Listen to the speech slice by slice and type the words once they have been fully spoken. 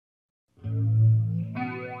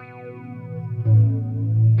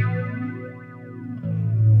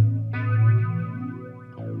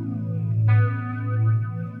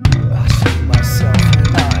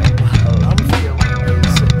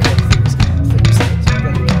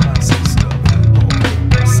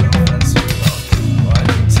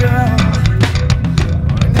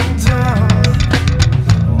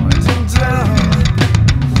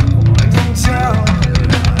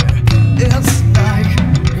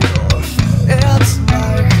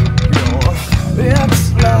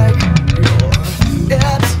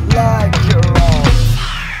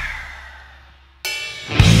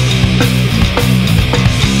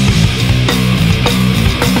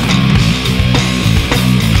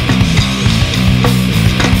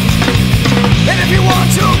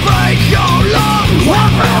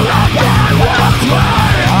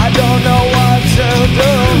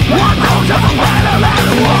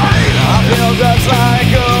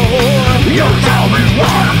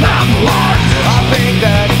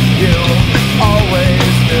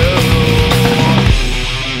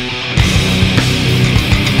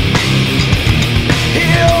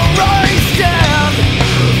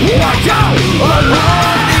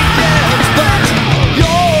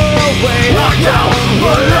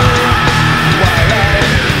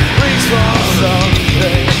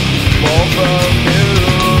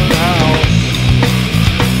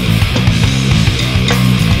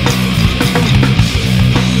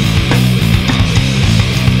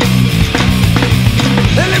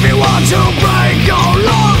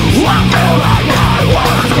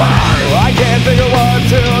I can't figure what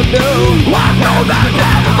to do. I know that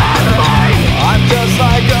never I'm just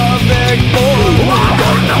like a big fool. I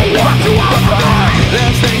don't know what to offer.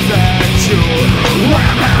 There's things that you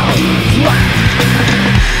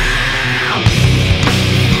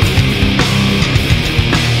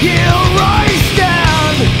You rise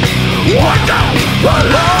down. What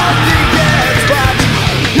the